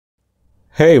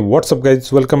Hey, what's up guys,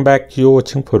 welcome back. You're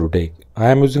watching Tech.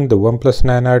 I am using the OnePlus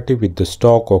 9RT with the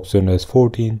stock OxygenOS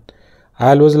 14.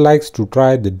 I always like to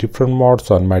try the different mods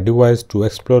on my device to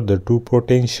explore the true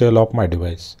potential of my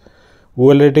device.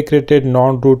 We already created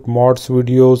non-root mods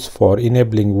videos for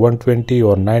enabling 120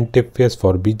 or 90 FPS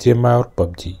for Bgmi or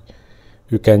PUBG.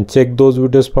 You can check those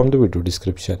videos from the video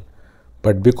description.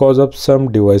 But because of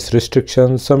some device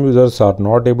restrictions, some users are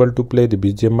not able to play the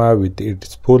Bgmi with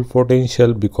its full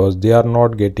potential because they are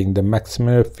not getting the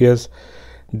maximum FPS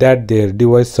that their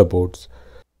device supports.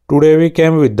 Today we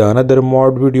came with another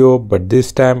mod video, but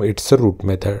this time it's a root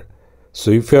method. So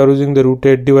if you are using the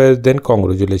rooted device, then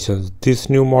congratulations, this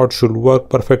new mod should work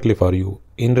perfectly for you.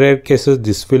 In rare cases,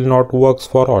 this will not work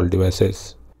for all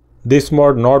devices. This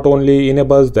mod not only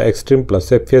enables the Extreme Plus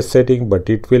FPS setting, but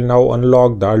it will now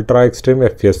unlock the Ultra Extreme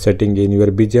FPS setting in your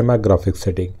Bgmi graphics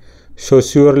setting. So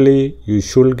surely you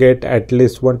should get at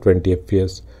least 120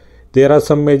 FPS. There are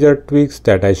some major tweaks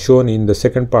that I shown in the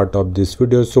second part of this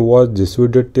video, so watch this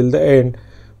video till the end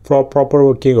for proper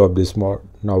working of this mod.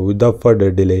 Now without further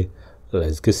delay,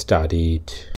 let's get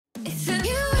started.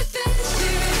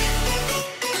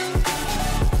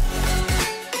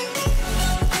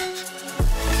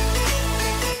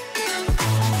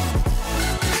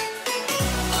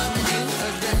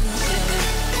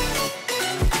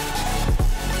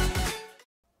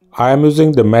 I am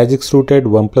using the Magix rooted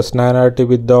OnePlus 9RT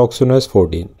with the OxygenOS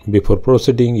 14. Before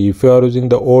proceeding, if you are using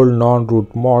the old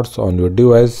non-root mods on your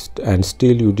device and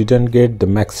still you didn't get the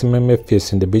maximum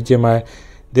FPS in the Bgmi,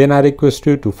 then I request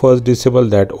you to first disable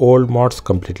that old mods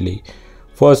completely.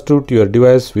 First root your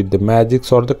device with the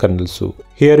Magix or the kernel SU.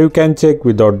 Here you can check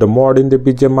without the mod in the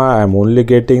Bgmi, I am only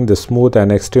getting the smooth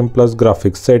and extreme plus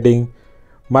graphics setting.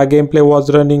 My gameplay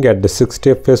was running at the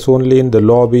 60 FPS only in the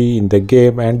lobby, in the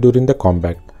game and during the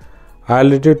combat. I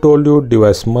already told you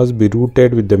device must be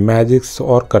rooted with the Magix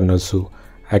or kernel SU.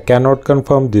 I cannot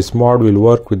confirm this mod will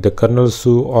work with the kernel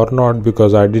SU or not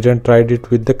because I didn't try it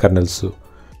with the kernel SU.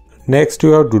 Next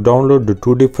you have to download the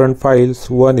two different files.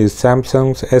 One is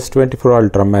Samsung's S24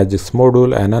 Ultra Magix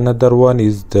module and another one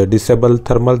is the disable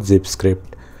thermal zip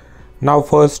script. Now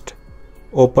first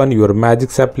open your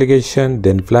Magix application,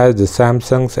 then flash the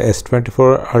Samsung's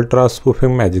S24 Ultra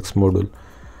spoofing Magix module.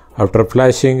 After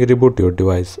flashing, reboot your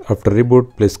device. After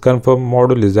reboot, please confirm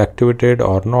module is activated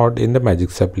or not in the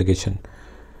Magix application.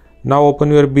 Now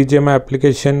open your Bgmi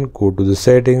application, go to the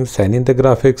settings and in the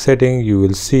graphics setting you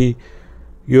will see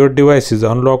your device is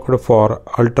unlocked for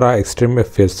Ultra Extreme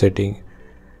FPS setting.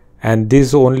 And this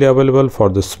is only available for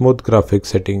the smooth graphics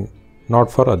setting, not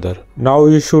for other. Now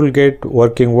you should get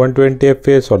working 120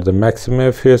 FPS or the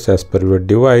maximum FPS as per your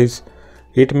device.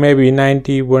 It may be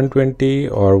 90, 120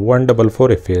 or 144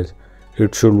 FPS.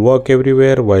 It should work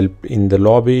everywhere while in the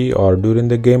lobby or during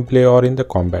the gameplay or in the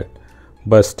combat.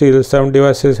 But still some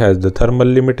devices has the thermal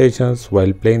limitations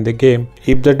while playing the game.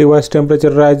 If the device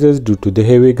temperature rises due to the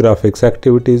heavy graphics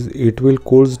activities, it will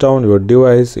cools down your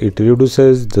device. It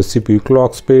reduces the CPU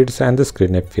clock speeds and the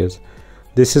screen FPS.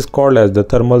 This is called as the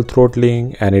thermal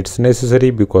throttling and it's necessary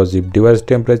because if device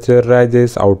temperature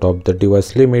rises out of the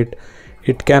device limit,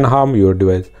 it can harm your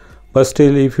device. But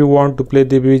still, if you want to play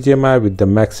the Bgmi with the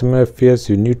maximum FPS,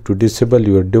 you need to disable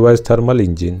your device thermal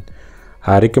engine.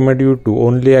 I recommend you to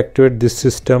only activate this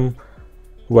system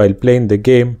while playing the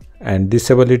game and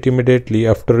disable it immediately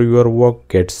after your work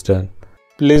gets done.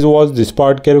 Please watch this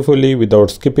part carefully without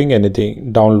skipping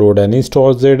anything. Download and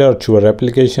install Z-Archiver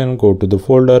application. Go to the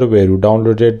folder where you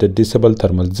downloaded the disable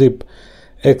thermal zip.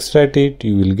 Extract it,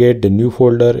 you will get the new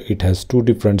folder. It has two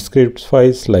different scripts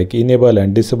files like enable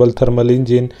and disable thermal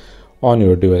engine on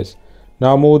your device.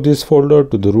 Now move this folder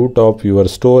to the root of your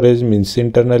storage, means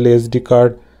internal SD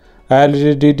card. I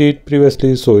already did it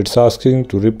previously, so it's asking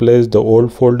to replace the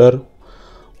old folder.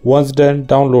 Once done,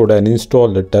 download and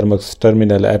install the Termux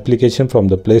terminal application from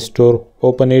the Play Store.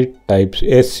 Open it, type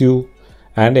SU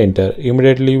and enter.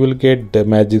 Immediately you will get the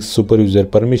Magix super user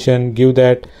permission. Give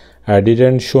that. I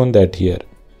didn't shown that here.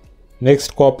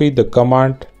 Next, copy the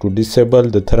command to disable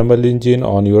the thermal engine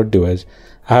on your device.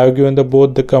 I have given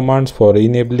both the commands for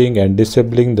enabling and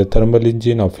disabling the thermal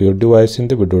engine of your device in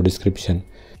the video description.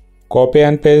 Copy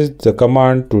and paste the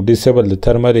command to disable the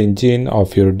thermal engine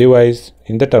of your device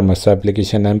in the Termux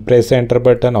application and press enter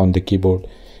button on the keyboard.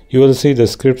 You will see the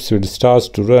scripts will start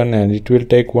to run and it will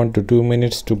take 1 to 2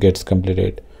 minutes to get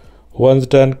completed. Once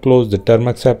done, close the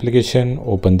Termux application,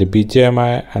 open the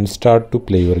Bgmi and start to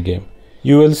play your game.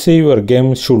 You will see your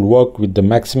game should work with the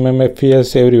maximum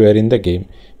FPS everywhere in the game.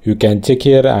 You can check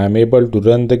here. I am able to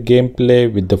run the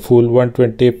gameplay with the full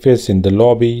 120 FPS in the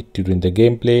lobby, during the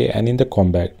gameplay and in the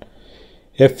combat.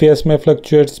 FPS may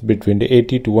fluctuate between the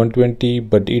 80 to 120,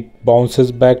 but it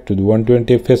bounces back to the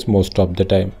 120 FPS most of the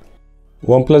time.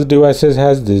 OnePlus devices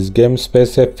has this game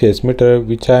space FPS meter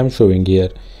which I am showing here.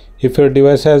 If your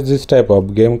device has this type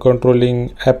of game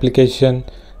controlling application,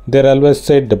 they always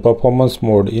set the performance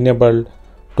mode enabled.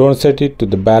 Don't set it to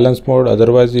the balance mode,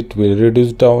 otherwise it will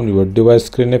reduce down your device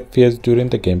screen FPS during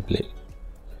the gameplay.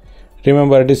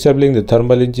 Remember, disabling the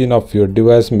thermal engine of your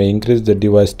device may increase the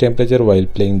device temperature while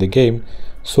playing the game,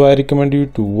 so I recommend you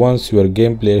to, once your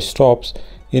gameplay stops,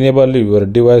 enable your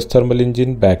device thermal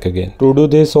engine back again. To do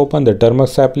this, open the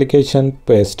Termux application,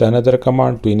 paste another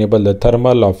command to enable the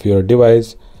thermal of your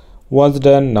device. Once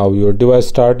done, now your device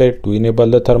started to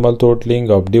enable the thermal throttling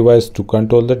of device to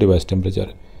control the device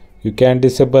temperature. You can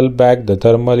disable back the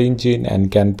thermal engine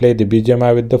and can play the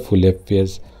Bgmi with the full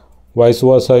FPS. Vice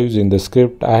versa using the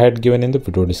script I had given in the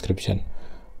video description.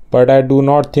 But I do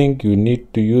not think you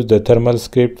need to use the thermal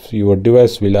scripts. Your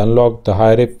device will unlock the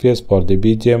higher FPS for the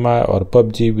Bgmi or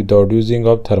PUBG without using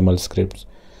of thermal scripts.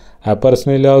 I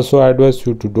personally also advise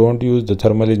you to don't use the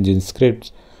thermal engine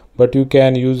scripts, but you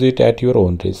can use it at your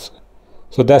own risk.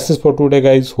 So that's it for today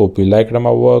guys. Hope you liked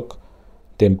my work.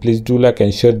 Then please do like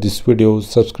and share this video,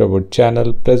 subscribe our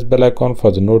channel, press bell icon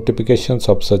for the notifications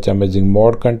of such amazing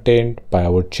mod content by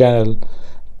our channel.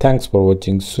 Thanks for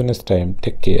watching. See you next time.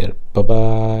 Take care. Bye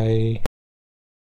bye.